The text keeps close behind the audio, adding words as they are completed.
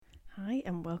Hi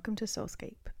and welcome to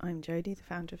Soulscape. I'm Jodie, the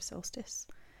founder of Solstice,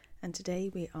 and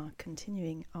today we are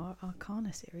continuing our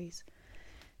Arcana series.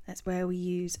 That's where we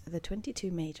use the 22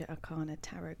 major Arcana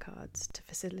tarot cards to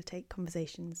facilitate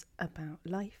conversations about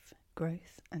life,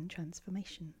 growth and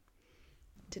transformation.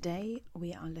 Today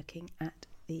we are looking at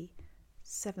the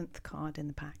 7th card in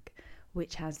the pack,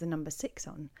 which has the number 6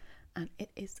 on, and it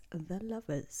is the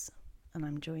Lovers. And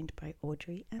I'm joined by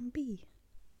Audrey and B.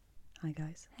 Hi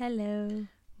guys. Hello.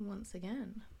 Once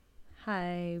again.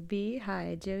 Hi, B.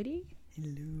 Hi, Jodie.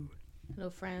 Hello.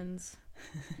 Hello, friends.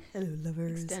 Hello,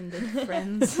 lovers. Extended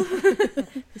friends.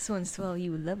 This one's to all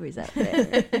you lovers out there.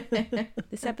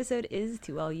 This episode is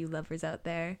to all you lovers out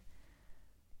there.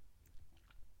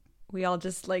 We all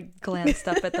just glanced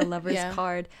up at the Lovers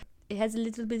card. It has a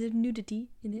little bit of nudity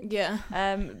in it. Yeah.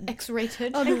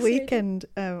 X-rated. On the weekend,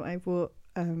 I brought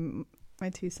my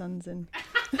two sons in.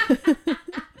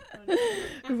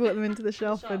 We brought them into the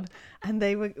shop and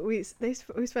they were we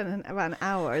spent about an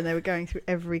hour and they were going through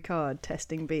every card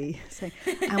testing B, saying,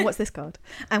 and what's this card,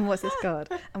 and what's this card,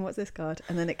 and what's this card,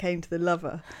 and then it came to the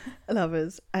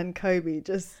lovers, and Kobe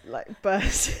just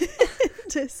burst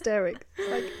into hysterics,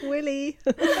 like Willie.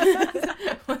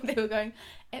 When they were going,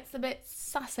 it's a bit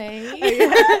sussy. Oh,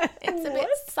 yeah. It's a bit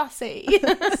sussy.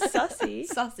 Sussy?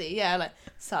 Sussy, yeah, like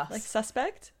sus. Like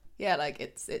suspect? Yeah, like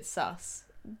it's sus.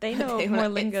 They know more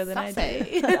lingo than I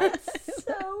do. That's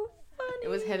so funny. It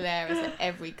was hilarious that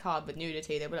every card with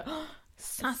nudity, they were like, oh,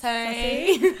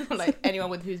 sussy. Like anyone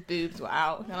with whose boobs were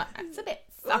out. They're like, it's a bit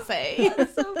sussy.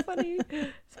 That's so funny.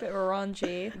 It's a bit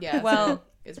raunchy. Yeah, well, so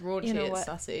it's raunchy, you know it's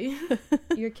what? sussy.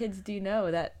 Your kids do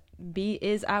know that B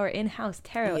is our in-house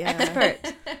tarot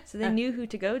expert. So they knew who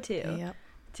to go to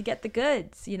to get the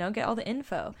goods, get all the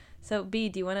info. So B,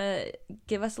 do you want to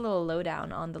give us a little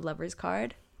lowdown on the Lovers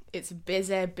card? It's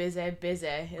busy in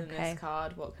this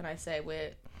card. What can I say?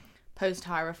 We're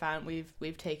post-Hierophant.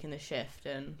 We've taken the shift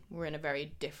and we're in a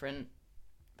very different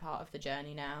part of the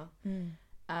journey now.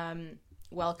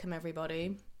 Welcome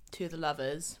everybody to the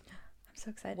Lovers. I'm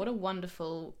so excited. What a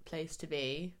wonderful place to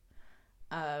be.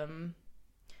 Number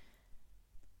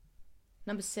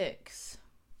 6.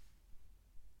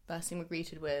 First thing we're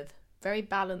greeted with, very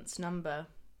balanced number,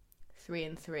 3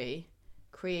 and 3.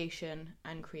 Creation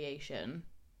and creation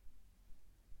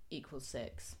equals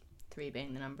 6, 3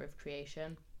 being the number of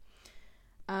creation.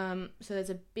 So there's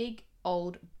a big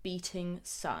old beating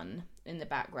sun in the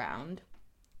background.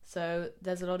 So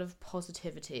there's a lot of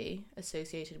positivity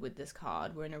associated with this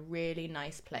card. We're in a really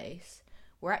nice place.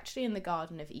 We're actually in the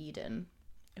Garden of Eden.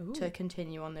 Ooh. To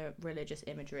continue on the religious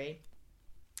imagery.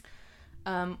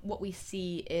 What we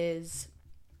see is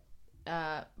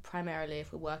primarily,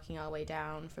 if we're working our way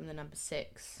down from the number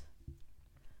 6,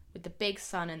 with the big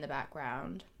sun in the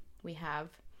background, we have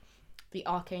the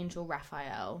Archangel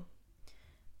Raphael,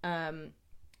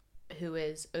 who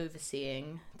is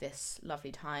overseeing this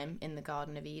lovely time in the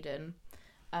Garden of Eden.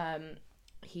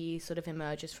 He sort of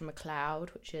emerges from a cloud,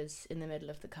 which is in the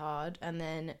middle of the card. And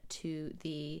then to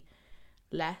the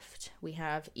left, we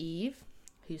have Eve,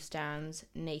 who stands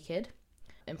naked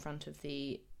in front of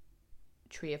the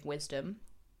Tree of Wisdom.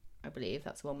 I believe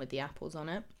that's the one with the apples on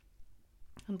it.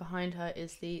 And behind her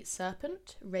is the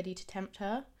serpent, ready to tempt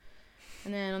her.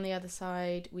 And then on the other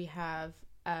side, we have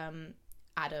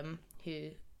Adam, who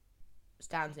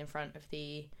stands in front of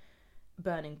the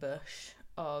burning bush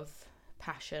of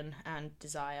passion and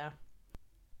desire.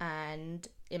 And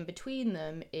in between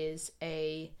them is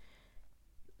a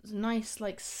nice,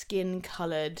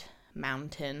 skin-coloured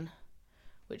mountain,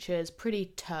 which is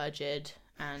pretty turgid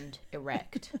and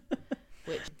erect.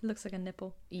 Which looks like a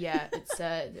nipple. Yeah, it's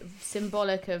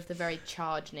symbolic of the very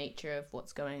charged nature of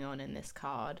what's going on in this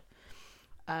card.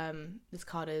 This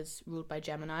card is ruled by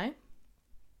Gemini,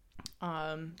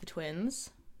 the twins.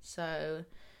 So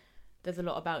there's a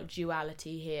lot about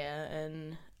duality here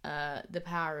and the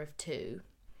power of 2.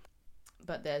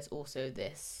 But there's also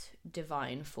this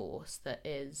divine force that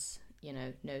is,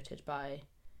 noted by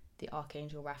the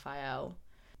Archangel Raphael.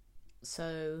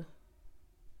 So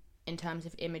in terms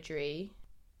of imagery,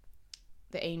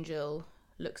 the angel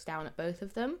looks down at both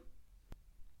of them.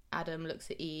 Adam looks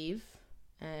at Eve,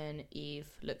 and Eve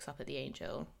looks up at the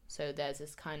angel. So there's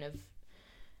this kind of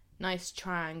nice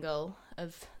triangle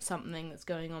of something that's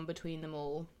going on between them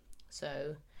all.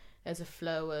 So there's a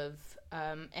flow of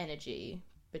energy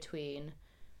between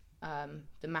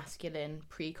the masculine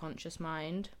pre-conscious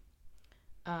mind,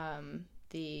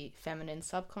 the feminine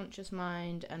subconscious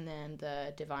mind, and then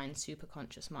the divine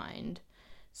superconscious mind.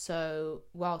 So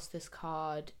whilst this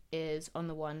card is on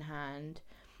the one hand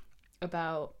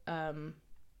about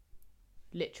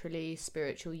literally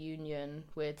spiritual union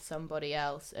with somebody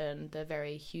else and the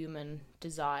very human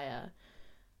desire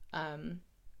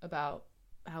about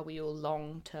how we all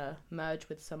long to merge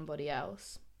with somebody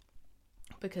else,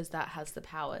 because that has the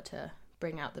power to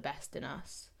bring out the best in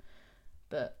us,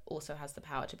 but also has the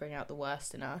power to bring out the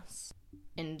worst in us.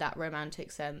 In that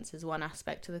romantic sense is one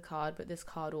aspect to the card, but this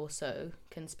card also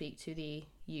can speak to the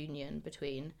union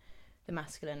between the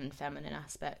masculine and feminine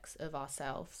aspects of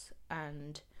ourselves,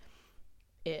 and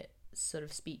it sort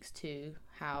of speaks to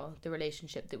how the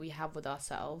relationship that we have with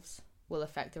ourselves will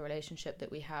affect the relationship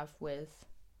that we have with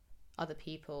other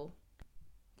people.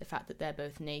 The fact that they're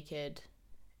both naked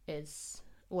is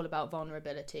all about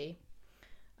vulnerability,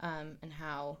 and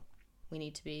how we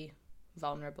need to be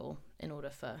vulnerable in order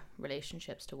for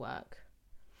relationships to work.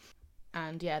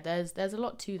 And yeah, there's a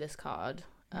lot to this card.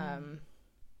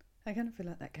 I kind of feel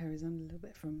like that carries on a little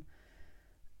bit from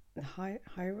the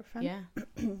Hierophant. Yeah.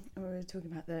 We were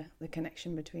talking about the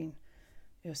connection between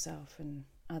yourself and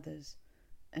others,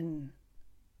 and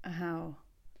how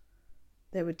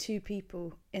there were two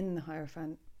people in the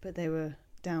Hierophant, but they were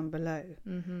down below,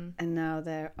 and now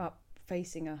they're up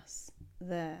facing us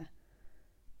there,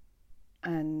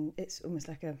 and it's almost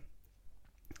like a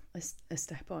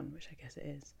step on, which I guess it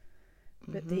is.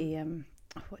 But the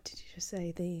what did you just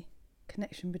say? The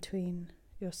connection between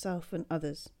yourself and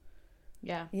others.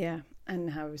 Yeah,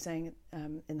 and how we were saying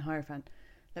in the Hierophant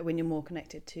that when you're more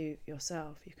connected to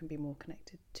yourself, you can be more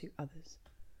connected to others.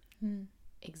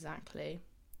 Exactly.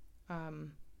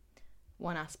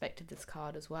 One aspect of this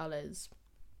card as well is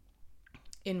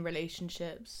in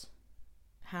relationships,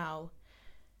 how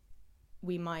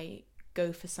we might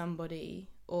go for somebody,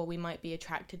 or we might be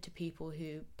attracted to people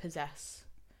who possess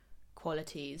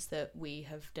qualities that we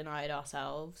have denied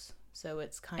ourselves. So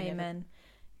it's kind Amen.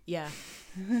 Yeah.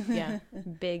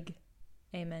 Big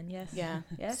amen. Yes. Yeah.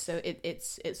 Yes. So it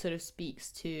sort of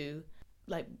speaks to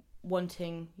like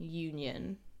wanting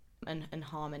union and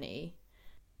harmony.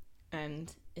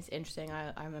 And it's interesting,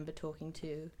 I remember talking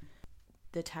to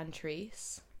the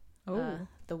Tantrice,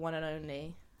 the one and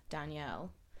only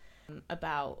Danielle,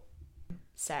 about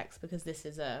sex, because this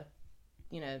is a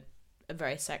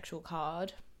very sexual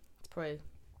card. It's probably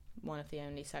one of the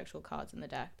only sexual cards in the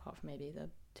deck, apart from maybe the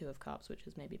Two of Cups, which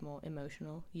is maybe more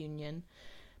emotional union.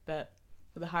 But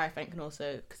the Hierophant can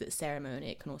also, because it's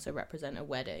ceremony, it can also represent a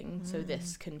wedding. So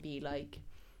this can be like,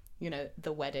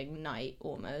 the wedding night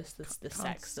almost, the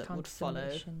sex that would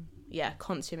follow. Yeah,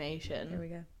 consummation. There we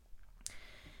go.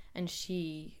 And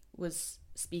she was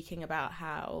speaking about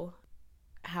how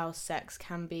sex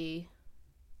can be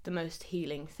the most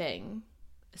healing thing,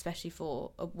 especially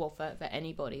for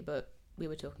anybody, but we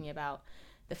were talking about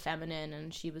the feminine,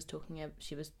 and she was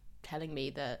telling me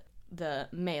that the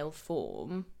male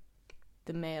form,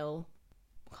 the male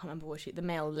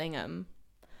lingam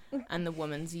and the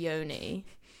woman's yoni,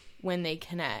 when they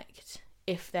connect,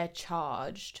 if they're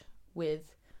charged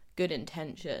with good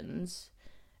intentions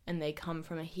and they come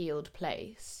from a healed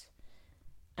place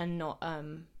and not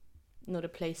a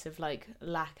place of like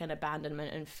lack and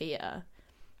abandonment and fear,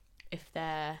 if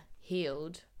they're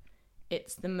healed,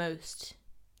 it's the most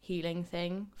healing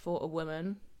thing for a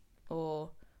woman or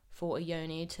for a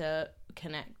yoni to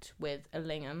connect with a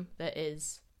lingam that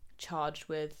is charged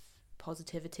with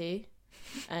positivity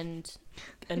and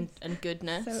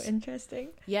goodness. So interesting.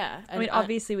 Yeah. I mean,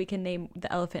 obviously we can name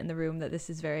the elephant in the room that this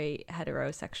is very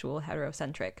heterosexual,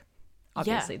 heterocentric.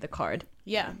 Obviously the card.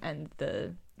 Yeah. And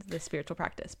the spiritual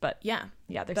practice. But yeah,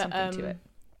 there's something to it.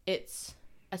 It's,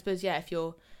 I suppose, if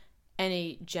you're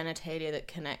any genitalia that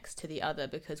connects to the other,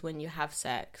 because when you have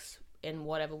sex, in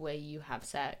whatever way you have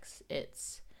sex,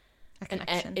 it's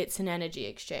it's an energy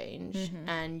exchange,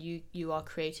 and you are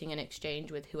creating an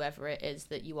exchange with whoever it is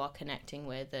that you are connecting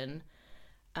with. And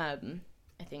I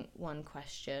think one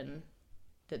question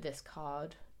that this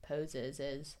card poses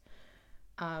is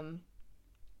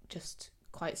just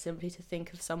quite simply to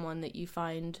think of someone that you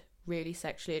find really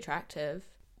sexually attractive,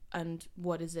 and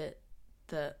what is it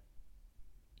that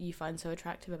you find so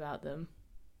attractive about them.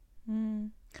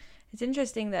 It's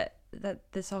interesting that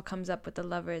this all comes up with the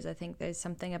Lovers. I think there's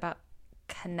something about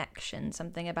connection,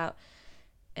 something about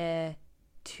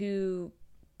two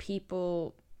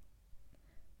people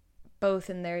both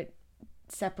in their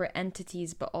separate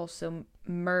entities but also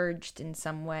merged in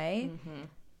some way.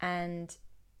 And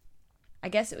I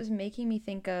guess it was making me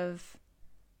think of,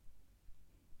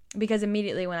 because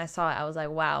immediately when I saw it I was like,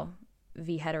 wow,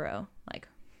 V hetero, like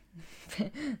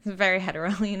it's very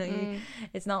hetero,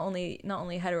 it's not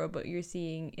only hetero, but you're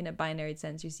seeing, in a binary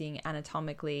sense, you're seeing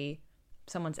anatomically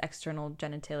someone's external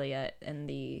genitalia in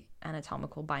the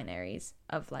anatomical binaries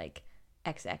of like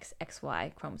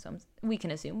XXXY chromosomes. We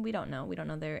can assume. We don't know. We don't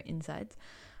know their insides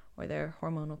or their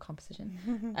hormonal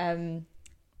composition.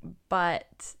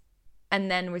 And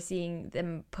then we're seeing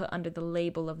them put under the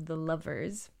label of the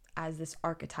lovers, as this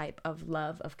archetype of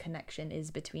love, of connection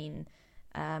is between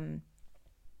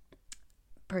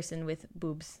person with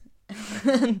boobs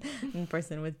and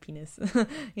person with penis,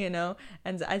 you know.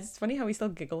 And it's funny how we still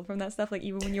giggle from that stuff. Like,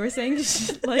 even when you were saying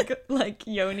like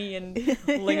yoni and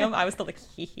lingam, I was still like,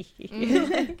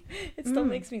 like, it still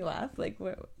makes me laugh. Like,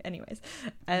 anyways,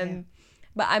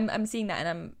 but I'm seeing that,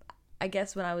 and I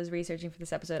guess when I was researching for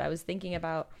this episode, I was thinking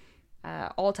about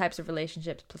all types of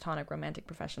relationships: platonic, romantic,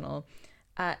 professional,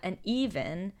 and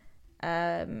even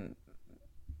the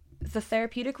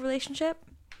therapeutic relationship.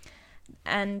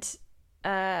 And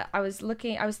I was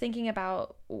thinking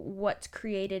about what's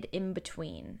created in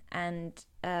between, and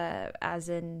as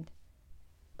an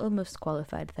almost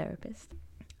qualified therapist,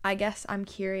 I guess I'm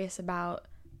curious about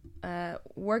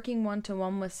working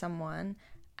one-to-one with someone,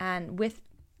 and with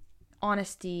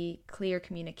honesty, clear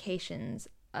communications,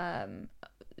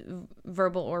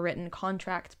 verbal or written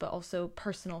contract, but also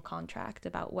personal contract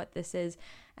about what this is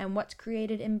and what's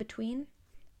created in between.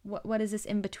 What is this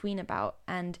in between about,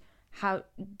 and how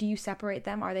do you separate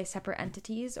them? Are they separate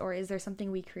entities, or is there something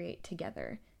we create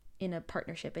together in a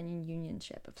partnership and in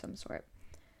unionship of some sort?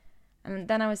 And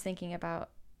then I was thinking about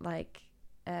like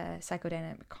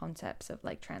psychodynamic concepts of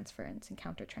like transference and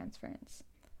countertransference,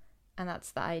 and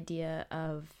that's the idea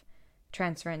of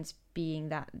transference being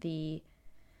that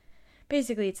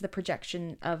basically it's the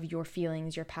projection of your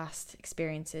feelings, your past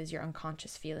experiences, your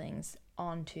unconscious feelings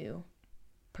onto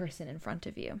person in front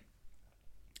of you.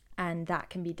 And that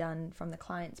can be done from the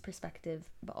client's perspective,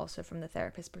 but also from the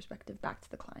therapist's perspective back to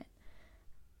the client.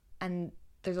 And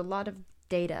there's a lot of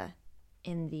data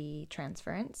in the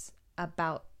transference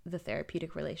about the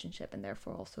therapeutic relationship, and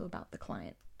therefore also about the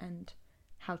client and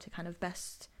how to kind of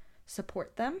best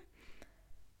support them.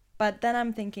 But then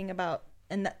I'm thinking about,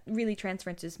 and that really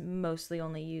transference is mostly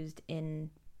only used in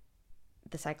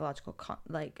the psychological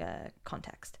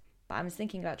context. But I was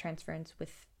thinking about transference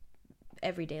with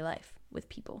everyday life, with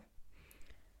people.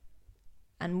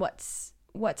 And what's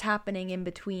happening in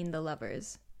between the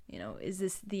lovers? You know, is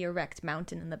this the erect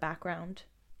mountain in the background?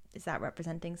 Is that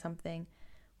representing something?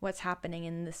 What's happening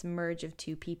in this merge of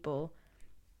two people,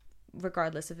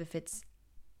 regardless of if it's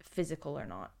physical or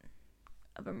not,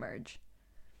 of a merge?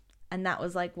 And that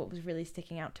was like what was really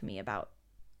sticking out to me about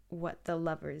what the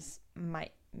lovers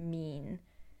might mean.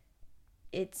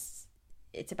 It's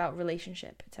about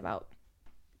relationship. It's about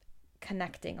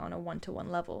connecting on a one-to-one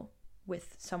level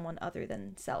with someone other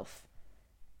than self.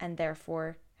 And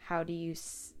therefore, how do you,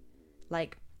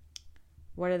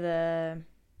 what are the,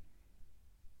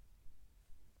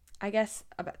 I guess,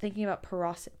 about thinking about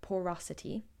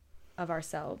porosity of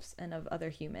ourselves and of other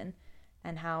human,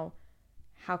 and how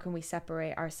can we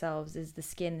separate ourselves? Is the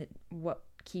skin what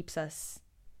keeps us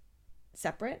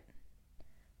separate?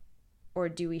 Or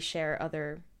do we share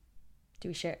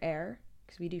air?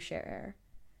 Because we do share air.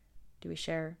 Do we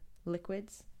share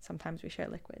liquids? Sometimes we share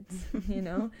liquids, you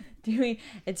know?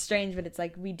 It's strange, but it's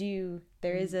like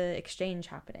there is a exchange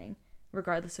happening,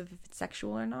 regardless of if it's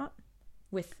sexual or not,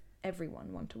 with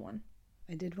everyone one-to-one.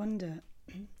 I did wonder,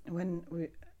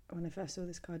 when I first saw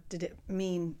this card, did it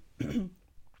mean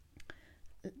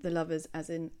the lovers as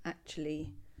in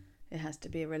actually it has to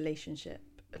be a relationship,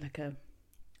 like a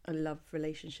love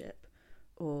relationship,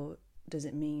 or does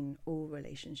it mean all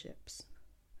relationships,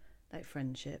 like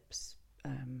friendships,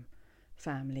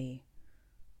 family?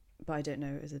 But I don't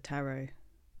know, as a tarot,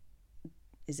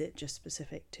 is it just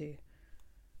specific to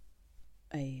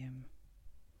a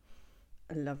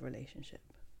love relationship?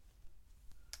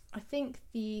 I think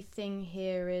the thing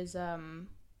here is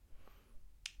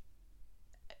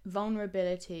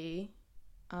vulnerability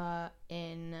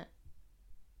in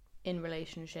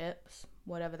relationships,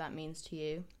 whatever that means to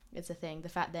you. It's a thing. The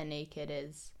fact they're naked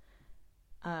is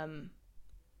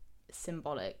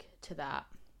symbolic to that.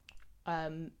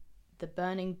 The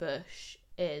burning bush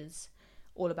is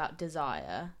all about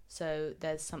desire, so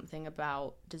there's something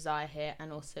about desire here,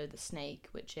 and also the snake,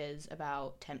 which is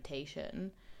about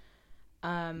temptation.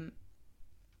 So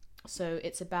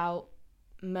it's about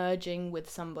merging with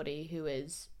somebody who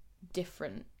is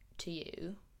different to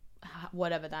you,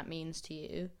 whatever that means to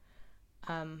you,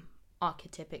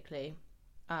 archetypically.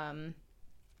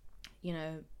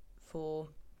 For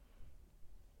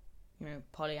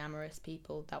polyamorous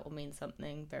people, that will mean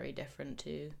something very different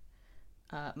to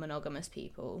monogamous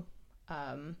people.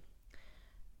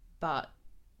 But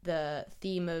the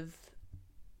theme of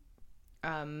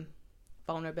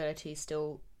vulnerability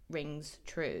still rings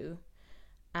true,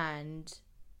 And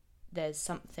there's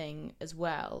something as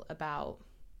well about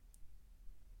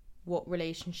what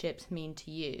relationships mean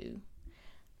to you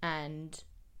and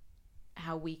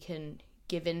how we can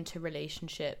give into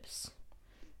relationships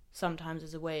sometimes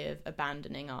as a way of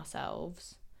abandoning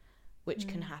ourselves, which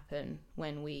can happen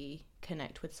when we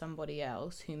connect with somebody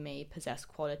else who may possess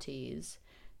qualities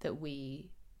that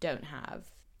we don't have.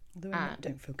 Though we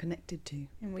don't feel connected to.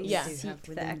 And we seek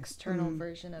the external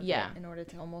version of it in order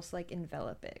to almost like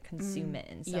envelop it, consume it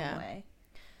in some way.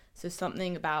 So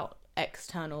something about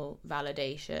external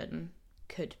validation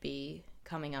could be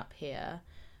coming up here,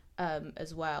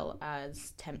 as well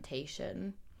as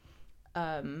temptation.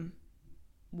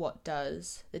 What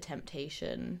does the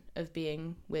temptation of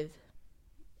being with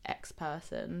X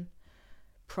person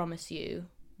promise you?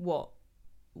 What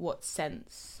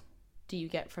sense do you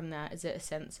get from that? Is it a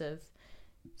sense of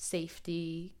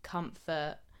safety,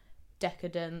 comfort,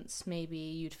 decadence? Maybe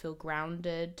you'd feel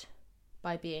grounded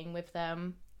by being with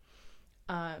them.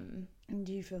 And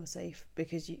do you feel safe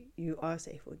because you are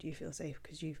safe, or do you feel safe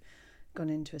because you've gone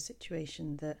into a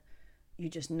situation that you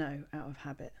just know out of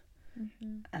habit?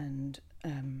 And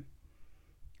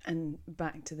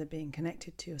back to the being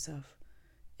connected to yourself.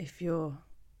 If you're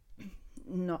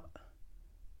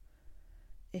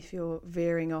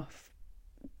veering off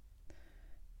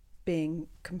being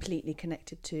completely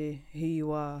connected to who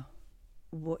you are,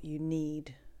 what you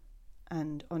need,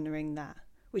 and honouring that,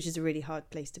 which is a really hard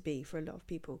place to be for a lot of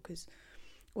people, because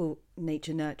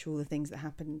nature, nurture, all the things that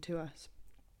happen to us,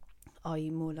 are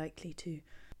you more likely to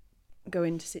go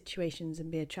into situations and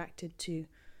be attracted to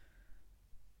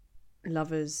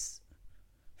lovers,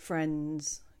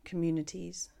 friends,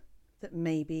 communities that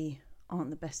maybe aren't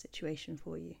the best situation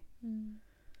for you?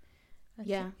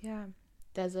 Yeah.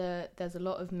 There's a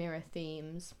lot of mirror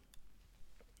themes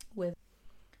with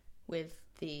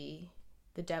the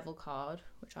devil card,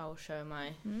 which I will show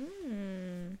my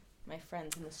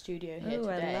friends in the studio here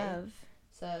today. I love.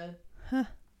 So,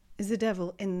 is the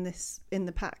devil in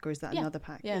the pack, or is that another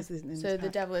pack? Yeah. So the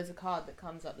devil is a card that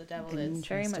comes up. The devil is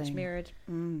very much mirrored.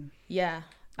 Yeah.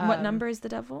 What number is the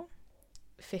devil?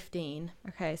 15.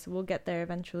 Okay, so we'll get there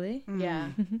eventually. Yeah.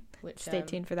 Which stay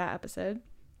tuned for that episode.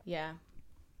 Yeah.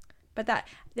 But that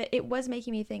it was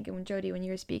making me think, and when Jody, when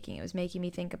you were speaking, it was making me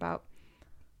think about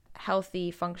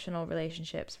healthy, functional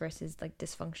relationships versus like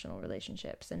dysfunctional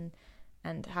relationships, and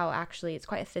how actually it's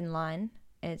quite a thin line.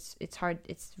 It's hard.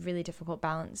 It's really difficult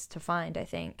balance to find, I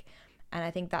think. And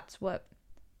I think that's what,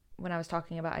 when I was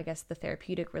talking about, I guess, the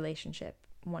therapeutic relationship,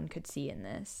 one could see in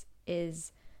this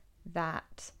is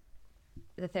that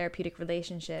the therapeutic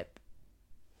relationship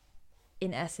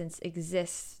in essence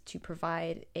exists to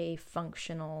provide a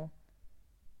functional,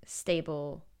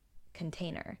 stable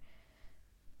container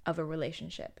of a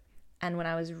relationship. And when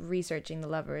I was researching the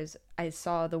lovers, I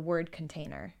saw the word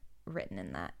container written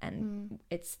in that, and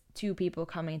it's two people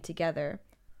coming together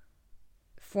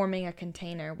forming a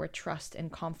container where trust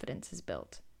and confidence is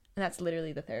built. And that's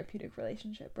literally the therapeutic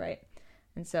relationship, right?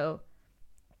 And so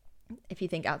if you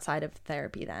think outside of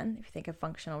therapy, then if you think of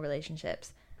functional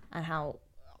relationships and how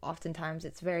oftentimes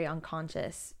it's very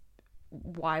unconscious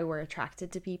why we're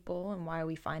attracted to people and why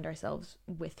we find ourselves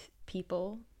with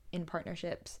people in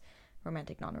partnerships,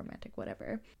 romantic, non-romantic,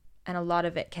 whatever. And a lot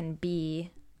of it can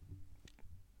be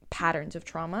patterns of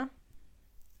trauma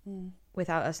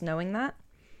without us knowing that.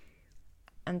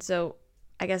 And so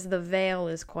I guess the veil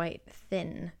is quite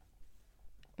thin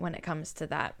when it comes to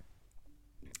that.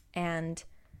 And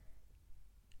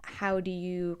how do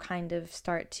you kind of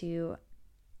start to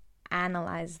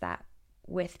analyze that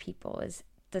with people?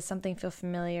 Does something feel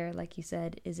familiar? Like you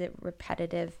said, is it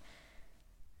repetitive?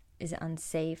 Is it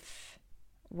unsafe?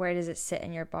 Where does it sit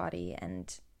in your body?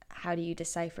 And how do you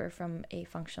decipher from a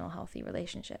functional, healthy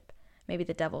relationship? Maybe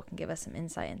the devil can give us some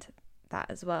insight into that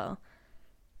as well.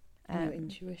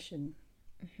 Intuition.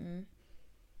 And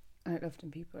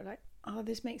often people are like, oh,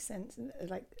 this makes sense. And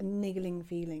like a niggling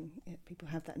feeling. People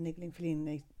have that niggling feeling,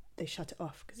 they shut it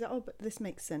off because, but this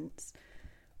makes sense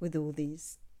with all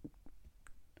these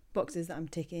boxes that I'm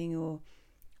ticking, or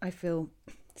I feel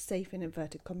safe in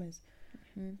inverted commas.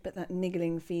 But that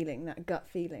niggling feeling, that gut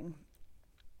feeling,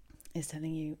 is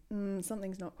telling you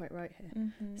something's not quite right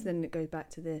here. So then it goes back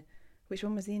to which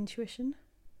one was the intuition?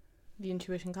 The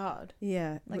intuition card.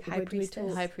 Yeah, like High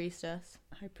Priestess. High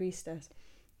Priestess.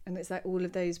 And it's like all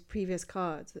of those previous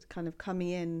cards that's kind of coming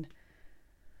in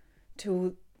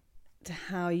to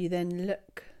how you then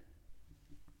look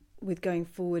with going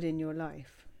forward in your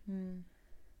life.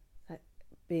 Like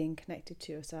being connected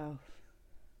to yourself,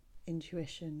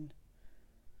 intuition.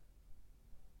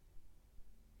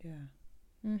 Yeah.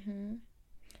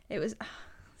 It was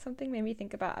something made me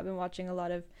think about, I've been watching a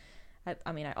lot of,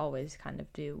 I mean, I always kind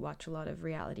of do watch a lot of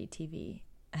reality TV,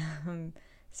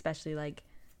 especially like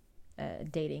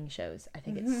dating shows. I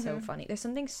think it's so funny. There's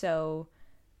something so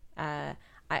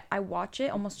I watch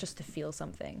it almost just to feel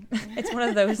something. It's one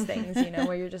of those things, you know,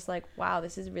 where you're just like, wow,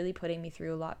 this is really putting me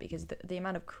through a lot, because the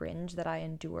amount of cringe that I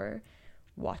endure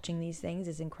watching these things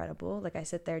is incredible. Like, I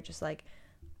sit there just like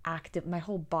active, my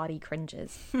whole body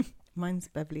cringes. Mine's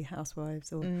Beverly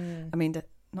Housewives, or I mean,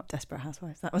 not Desperate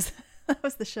Housewives. That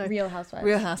was the show. Real Housewives.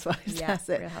 Real Housewives. Yeah, that's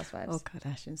it. Real Housewives. Or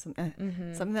Kardashians.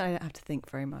 Something that I don't have to think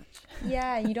very much.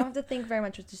 Yeah, you don't have to think very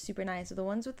much, which is super nice. So the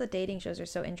ones with the dating shows are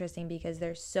so interesting because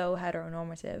they're so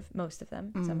heteronormative. Most of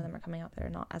them. Some of them are coming out that are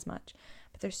not as much,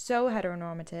 but they're so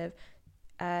heteronormative.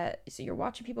 So you're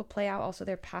watching people play out also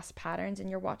their past patterns, and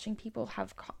you're watching people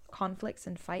have conflicts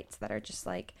and fights that are just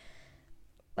like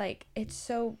it's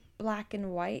so black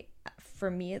and white,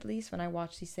 for me at least, when I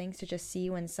watch these things, to just see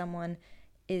when someone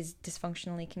is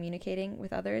dysfunctionally communicating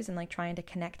with others and like trying to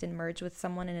connect and merge with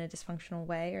someone in a dysfunctional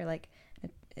way, or like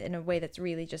in a way that's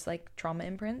really just like trauma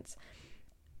imprints.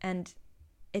 And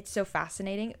it's so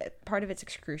fascinating. Part of it's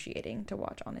excruciating to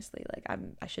watch, honestly. Like,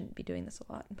 I shouldn't be doing this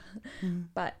a lot,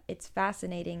 but it's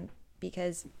fascinating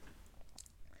because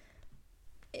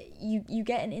you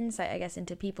get an insight, I guess,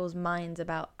 into people's minds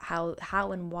about how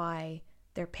and why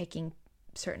they're picking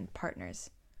certain partners,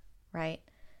 right?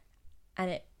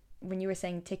 And when you were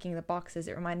saying ticking the boxes,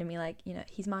 it reminded me, like, you know,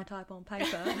 he's my type on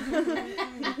paper.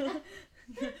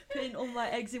 Putting all my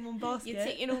eggs in one basket. You're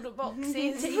ticking all the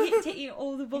boxes. Ticking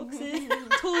all the boxes.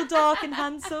 Tall, dark and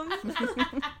handsome.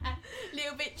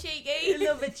 Little bit cheeky. A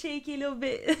little bit cheeky, a little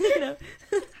bit, you know,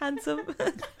 handsome.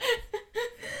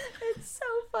 It's so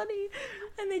funny.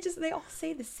 And they all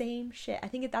say the same shit. I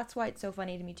think that's why it's so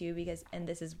funny to me too, because, and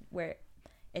this is where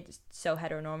it's so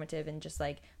heteronormative and just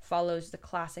like follows the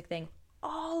classic thing.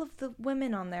 All of the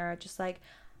women on there are just like,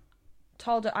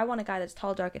 I want a guy that's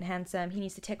tall, dark and handsome. He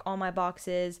needs to tick all my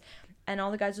boxes. And all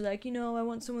the guys are like, you know, I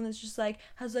want someone that's just like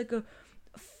has like a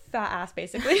fat ass,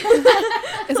 basically.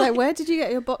 It's like, where did you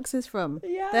get your boxes from?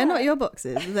 Yeah. They're not your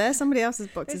boxes. They're somebody else's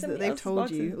boxes that they've told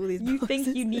boxes. You all these boxes. You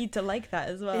think you need to like that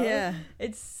as well. Yeah.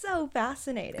 It's so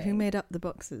fascinating. Who made up the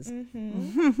boxes?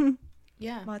 Mm-hmm.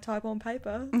 Yeah. My type on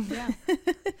paper. Yeah.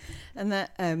 And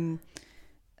that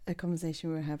a conversation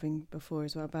we were having before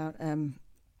as well about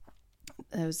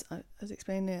I was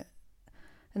explaining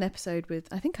an episode with,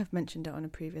 I think I've mentioned it on a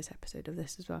previous episode of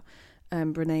this as well,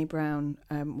 Brene Brown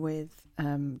with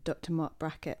Dr. Mark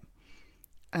Brackett,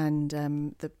 and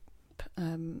the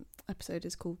episode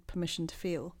is called Permission to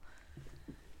Feel,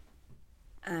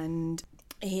 and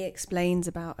he explains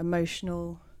about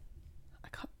emotional,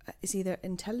 it's either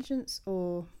intelligence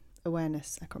or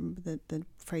awareness, I can't remember the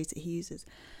phrase that he uses,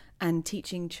 and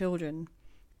teaching children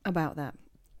about that.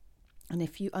 And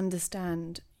if you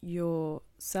understand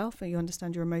yourself, or you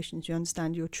understand your emotions, you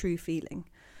understand your true feeling,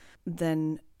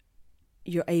 then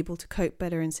you're able to cope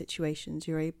better in situations.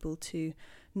 You're able to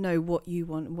know what you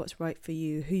want, what's right for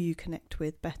you, who you connect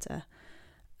with better.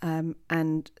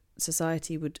 And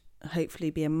society would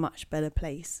hopefully be a much better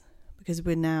place, because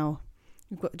we've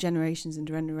got generations and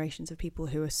generations of people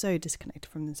who are so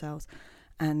disconnected from themselves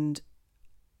and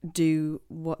do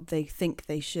what they think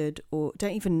they should, or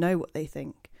don't even know what they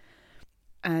think.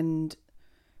 And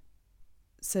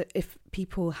so if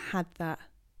people had that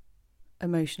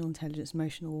emotional intelligence,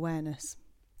 emotional awareness,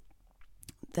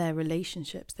 their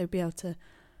relationships, they'd be able to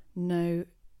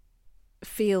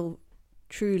feel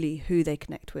truly who they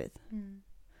connect with.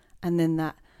 And then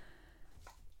that,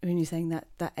 when you're saying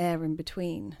that air in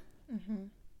between,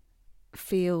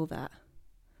 feel that,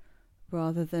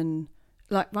 rather than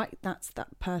like, right, that's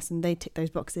that person, they tick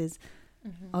those boxes,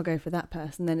 I'll go for that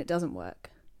person, then it doesn't work.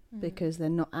 Because they're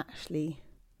not actually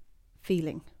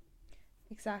feeling.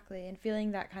 Exactly. And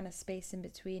feeling that kind of space in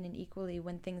between, and equally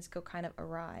when things go kind of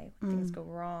awry, when things go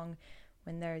wrong,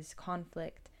 when there's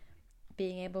conflict,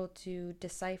 being able to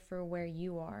decipher where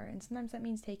you are. And sometimes that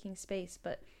means taking space,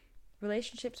 but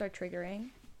relationships are triggering.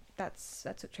 That's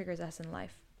what triggers us in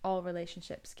life. All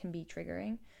relationships can be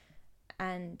triggering.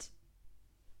 And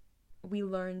we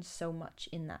learn so much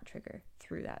in that trigger,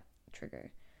 through that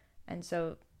trigger. And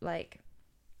so, like,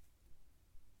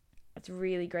 it's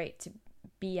really great to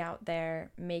be out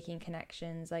there making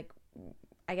connections. Like,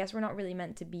 I guess we're not really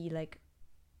meant to be like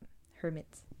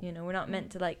hermits, you know, we're not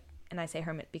meant to, like, and I say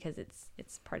hermit because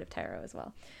it's part of tarot as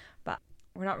well, but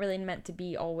we're not really meant to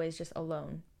be always just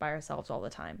alone by ourselves all the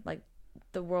time. Like,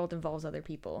 the world involves other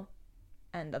people,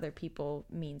 and other people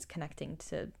means connecting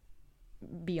to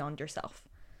beyond yourself.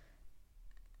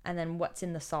 And then what's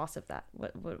in the sauce of that?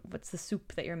 What's the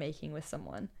soup that you're making with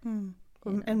someone?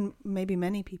 And maybe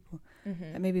many people.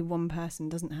 Maybe one person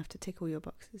doesn't have to tick all your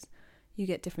boxes. You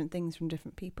get different things from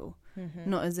different people.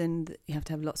 Not as in that you have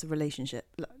to have lots of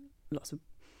lots of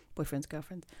boyfriends,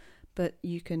 girlfriends, but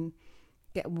you can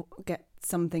get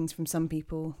some things from some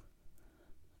people,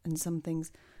 and some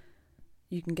things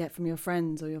you can get from your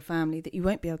friends or your family that you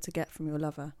won't be able to get from your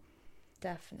lover.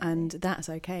 Definitely. And that's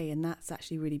okay, and that's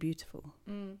actually really beautiful.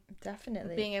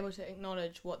 Definitely. Being able to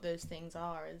acknowledge what those things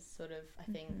are is sort of, I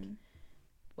think,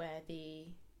 where the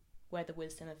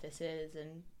wisdom of this is,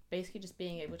 and basically just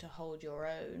being able to hold your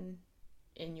own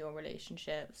in your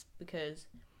relationships, because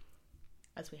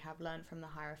as we have learned from the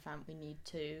Hierophant, we need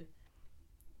to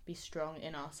be strong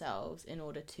in ourselves in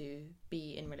order to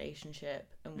be in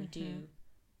relationship, and we do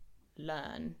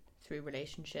learn through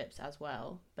relationships as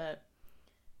well, but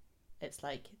it's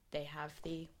like they have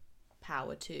the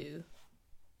power to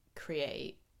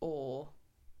create or,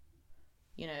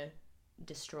 you know,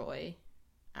 destroy,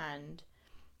 and,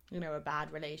 you know, a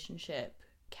bad relationship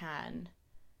can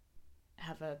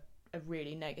have a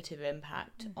really negative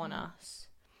impact on us,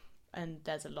 and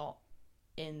there's a lot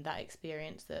in that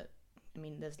experience that, I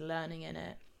mean, there's learning in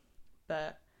it,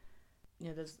 but, you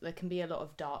know, there can be a lot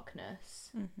of darkness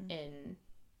in,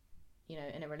 you know,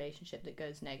 in a relationship that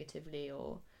goes negatively,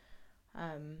 or I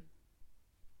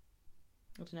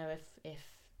don't know if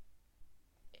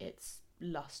it's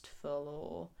lustful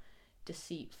or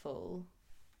deceitful.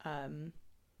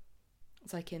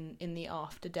 It's like in the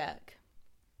after deck,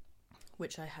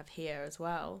 which I have here as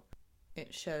well,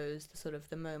 it shows the sort of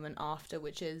the moment after,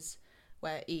 which is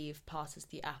where Eve passes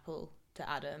the apple to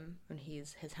Adam, and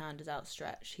his hand is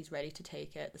outstretched, he's ready to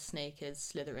take it, the snake is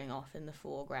slithering off in the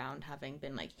foreground, having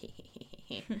been like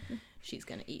she's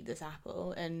gonna eat this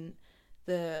apple, and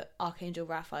the Archangel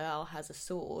Raphael has a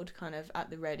sword kind of at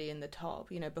the ready in the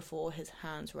top, you know, before his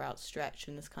hands were outstretched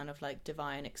in this kind of like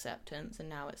divine acceptance, and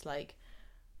now it's like,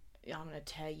 I'm gonna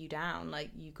tear you down, like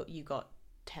you got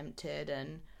tempted,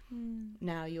 and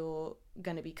now you're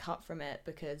gonna be cut from it,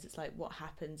 because it's like, what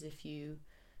happens if you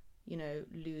know,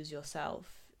 lose yourself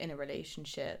in a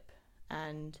relationship,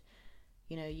 and,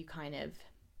 you know, you kind of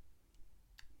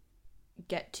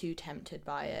get too tempted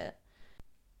by it,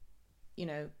 you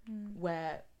know,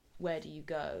 where do you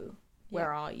go?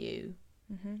 Where are you?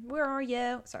 Where are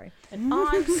you? Sorry. And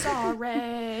I'm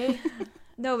sorry.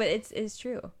 No, but it's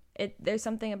true. There's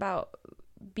something about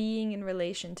being in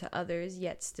relation to others,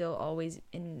 yet still always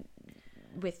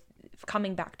with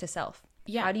coming back to self.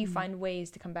 Yeah. How do you find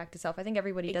ways to come back to self? I think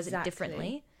everybody does it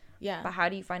differently. Yeah. But how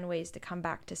do you find ways to come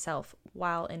back to self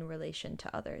while in relation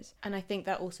to others? And I think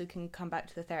that also can come back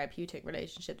to the therapeutic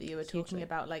relationship that you were talking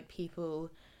about, like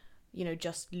people, you know,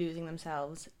 just losing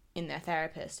themselves in their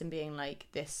therapist and being like,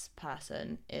 this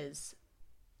person is,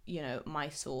 you know, my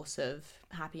source of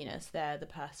happiness. They're the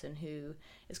person who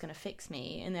is going to fix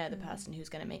me, and they're the person who's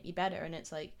going to make me better. And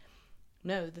it's like,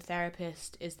 no, the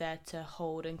therapist is there to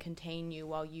hold and contain you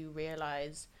while you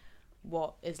realize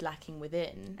what is lacking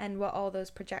within, and what all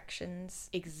those projections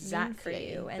mean for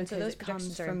you. And so those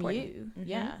projections are from important. You.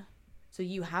 Yeah. So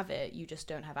you have it, you just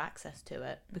don't have access to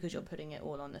it because you're putting it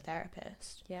all on the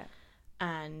therapist. Yeah.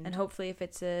 And hopefully if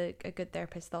it's a good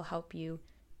therapist, they'll help you.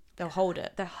 They'll hold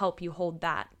it. They'll help you hold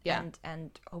that. Yeah.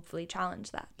 And hopefully challenge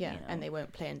that. Yeah. You know? And they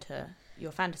won't play into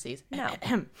your fantasies. No.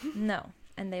 No.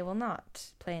 And they will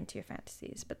not play into your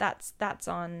fantasies. But that's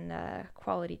on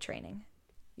quality training.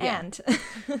 Yeah.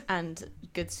 And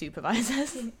good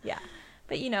supervisors. Yeah.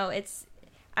 But, you know, it's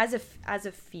as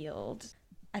a field,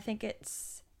 I think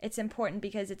it's important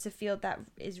because it's a field that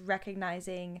is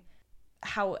recognizing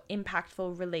how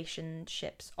impactful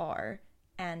relationships are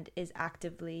and is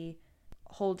actively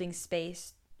holding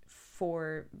space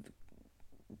for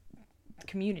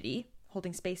community,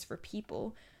 holding space for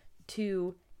people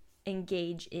to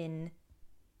engage in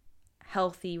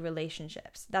healthy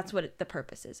relationships. That's what the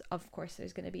purpose is. Of course,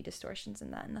 there's going to be distortions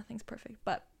in that, and nothing's perfect,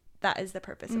 but that is the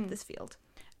purpose of this field.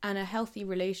 And a healthy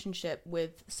relationship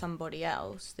with somebody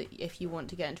else, that if you want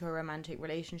to get into a romantic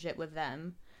relationship with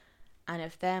them, and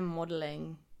if they're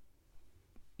modeling,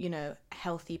 you know,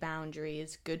 healthy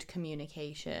boundaries, good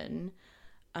communication,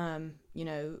 you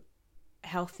know,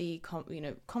 healthy,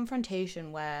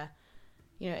 confrontation where,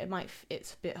 you know,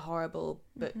 it's a bit horrible,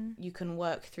 but you can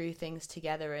work through things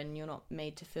together and you're not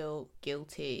made to feel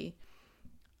guilty.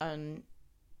 And,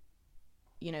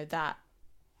 you know, that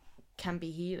can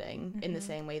be healing in the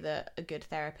same way that a good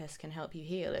therapist can help you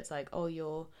heal. It's like, oh,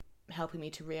 you're helping me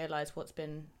to realize what's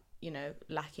been, you know,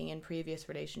 lacking in previous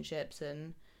relationships,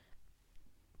 and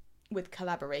with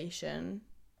collaboration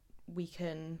we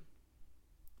can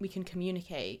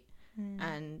communicate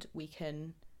and we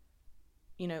can,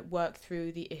 work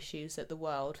through the issues that the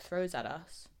world throws at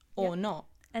us or not.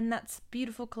 And that's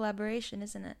beautiful collaboration,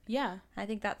 isn't it? Yeah. I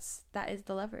think that is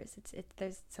the Lovers.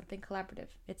 There's something collaborative.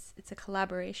 It's a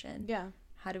collaboration. Yeah.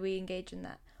 How do we engage in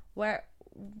that?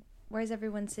 Where's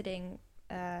everyone sitting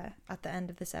at the end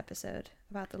of this episode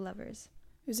about the Lovers?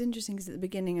 It was interesting because at the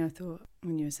beginning I thought,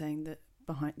 when you were saying that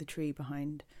behind the tree,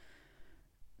 behind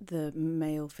the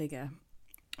male figure,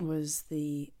 was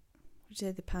the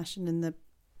passion and the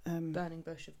burning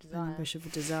bush of desire. Burning bush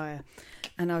of desire.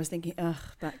 And I was thinking,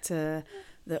 back to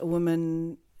that a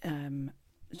woman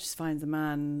just finds a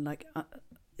man, like,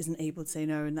 isn't able to say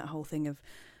no, and that whole thing of,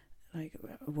 like,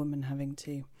 a woman having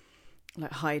to,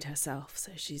 like, hide herself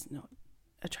so she's not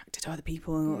attracted to other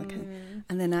people and all that kind of,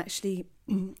 and then actually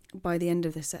by the end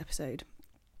of this episode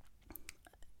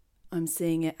I'm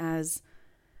seeing it as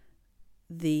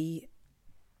the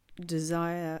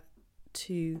desire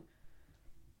to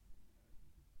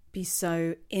be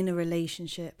so in a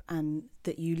relationship and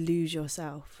that you lose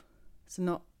yourself. It's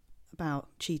not about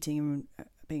cheating and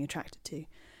being attracted to.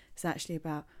 It's actually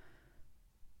about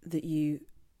that you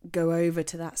go over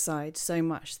to that side so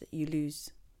much that you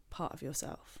lose part of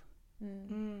yourself.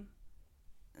 And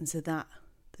so that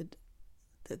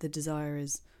the desire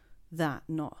is that,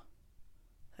 not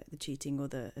like the cheating or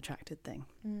the attracted thing.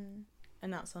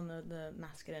 And that's on the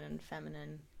masculine and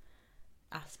feminine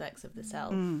aspects of the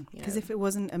self. Because if it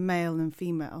wasn't a male and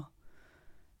female,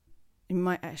 you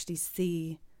might actually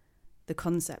see the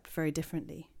concept very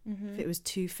differently. If it was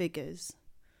two figures,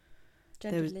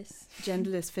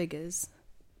 genderless figures,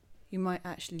 you might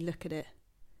actually look at it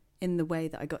in the way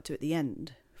that I got to at the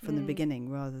end from the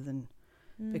beginning, rather than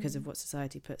because of what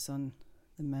society puts on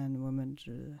the man, woman.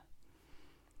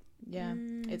 Yeah,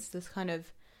 it's this kind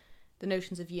of the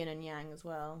notions of yin and yang as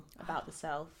well, about the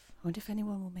self. I wonder if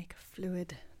anyone will make a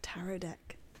fluid tarot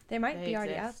deck. They might be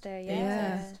already out there.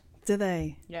 Yeah. Do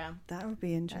they? Yeah. That would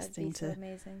be interesting. That would be so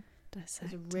amazing. It's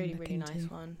a really, really nice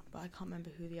one, but I can't remember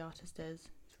who the artist is.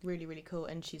 It's really, really cool,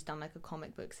 and she's done like a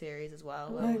comic book series as well.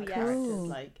 Where all the characters,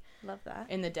 like, love that,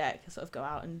 in the deck sort of go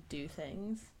out and do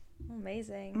things.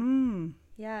 Amazing.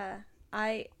 Yeah.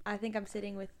 I think I'm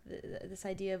sitting with this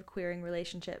idea of queering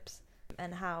relationships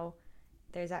and how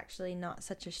there's actually not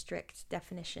such a strict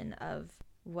definition of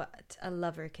what a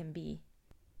lover can be,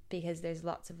 because there's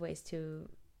lots of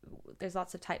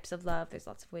types of love, there's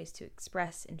lots of ways to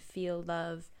express and feel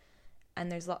love,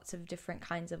 and there's lots of different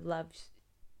kinds of love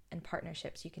and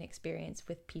partnerships you can experience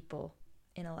with people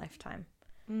in a lifetime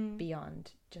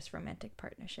beyond just romantic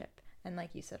partnership. And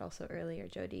like you said also earlier,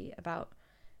 Jodie, about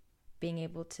being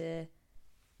able to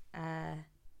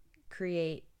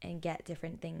create and get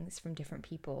different things from different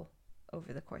people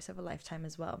over the course of a lifetime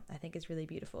as well, I think is really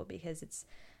beautiful, because it's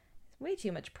way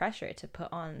too much pressure to put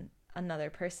on another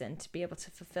person to be able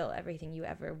to fulfill everything you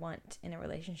ever want in a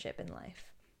relationship in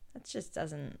life. That just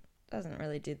doesn't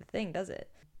really do the thing, does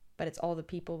it? But it's all the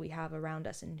people we have around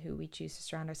us and who we choose to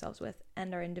surround ourselves with,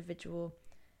 and our individual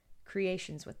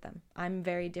creations with them. I'm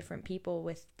very different people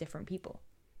with different people.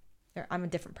 Or I'm a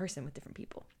different person with different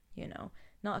people,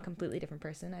 not a completely different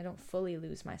person. I don't fully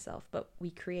lose myself, but we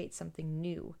create something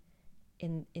new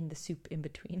in the soup in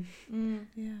between.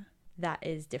 That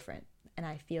is different, and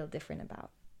I feel different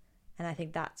about. And I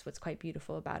think that's what's quite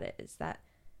beautiful about it, is that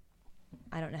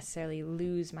I don't necessarily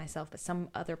lose myself, but some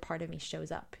other part of me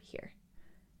shows up here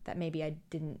that maybe I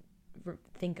didn't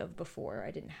think of before,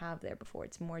 I didn't have there before.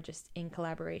 It's more just in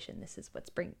collaboration. This is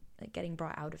what's getting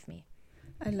brought out of me.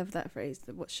 I love that phrase,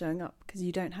 that what's showing up, because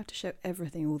you don't have to show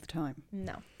everything all the time.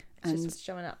 No, it's just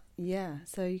showing up. Yeah,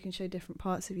 so you can show different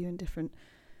parts of you in different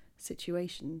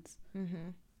situations.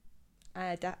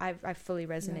 I fully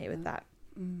resonate with that.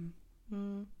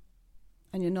 And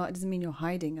it doesn't mean you're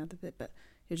hiding out of it, but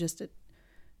you're just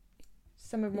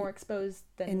some are more exposed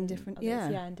than in different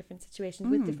others. In different situations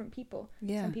with different people.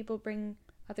 Some people bring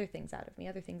other things out of me,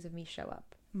 other things of me show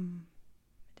up in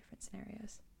different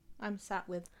scenarios. I'm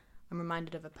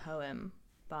reminded of a poem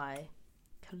by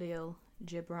Khalil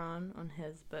Gibran on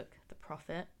his book The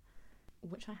Prophet,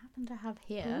 which I happen to have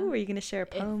here. Ooh, are you going to share a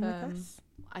poem with us?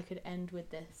 I could end with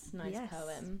this nice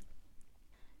poem.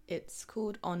 It's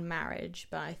called On Marriage,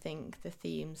 but I think the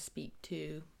themes speak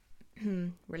to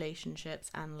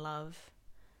relationships and love,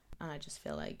 and I just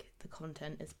feel like the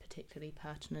content is particularly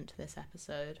pertinent to this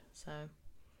episode. So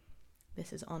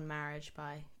this is On Marriage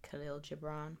by Khalil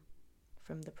Gibran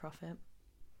from The Prophet.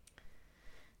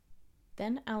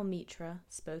 Then Al-Mitra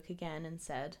spoke again and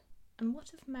said, "And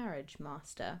what of marriage,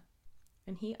 master?"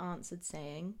 And he answered,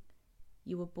 saying,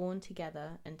 "You were born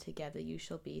together, and together you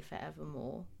shall be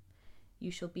forevermore.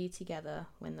 You shall be together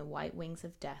when the white wings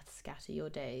of death scatter your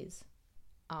days.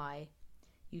 Aye,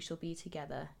 you shall be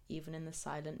together, even in the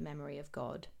silent memory of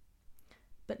God.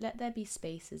 But let there be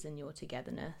spaces in your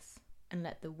togetherness, and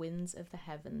let the winds of the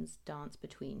heavens dance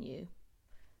between you.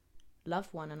 Love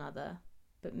one another,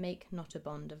 but make not a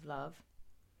bond of love.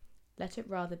 Let it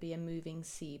rather be a moving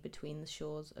sea between the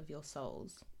shores of your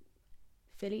souls.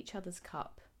 Fill each other's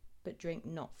cup, but drink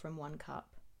not from one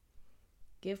cup.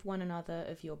 Give one another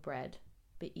of your bread,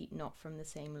 but eat not from the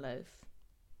same loaf.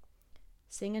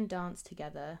 Sing and dance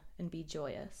together and be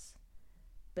joyous,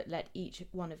 but let each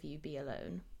one of you be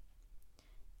alone.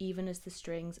 Even as the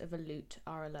strings of a lute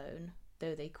are alone,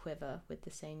 though they quiver with the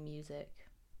same music.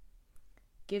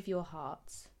 Give your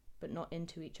hearts, but not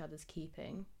into each other's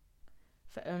keeping,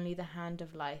 for only the hand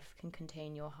of life can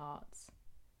contain your hearts.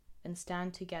 And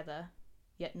stand together,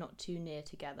 yet not too near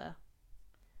together,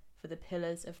 for the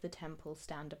pillars of the temple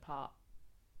stand apart,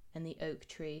 and the oak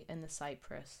tree and the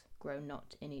cypress grow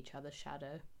not in each other's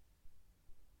shadow.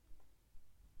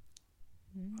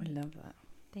 I love that.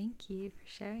 Thank you for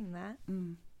sharing that.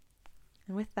 And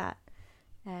with that,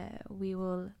 we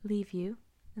will leave you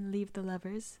and leave the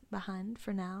lovers behind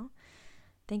for now.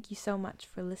 Thank you so much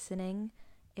for listening.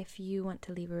 If you want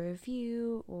to leave a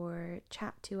review or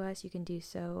chat to us, you can do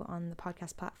so on the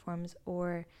podcast platforms,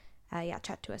 or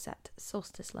chat to us at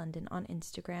Solstice London on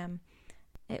Instagram.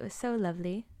 It was so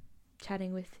lovely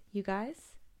chatting with you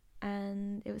guys,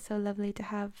 and it was so lovely to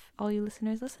have all you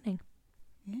listeners listening.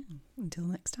 Yeah, until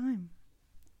next time.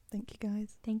 Thank you,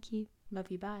 guys. Thank you.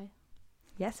 Love you, bye.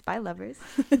 Yes, bye, lovers.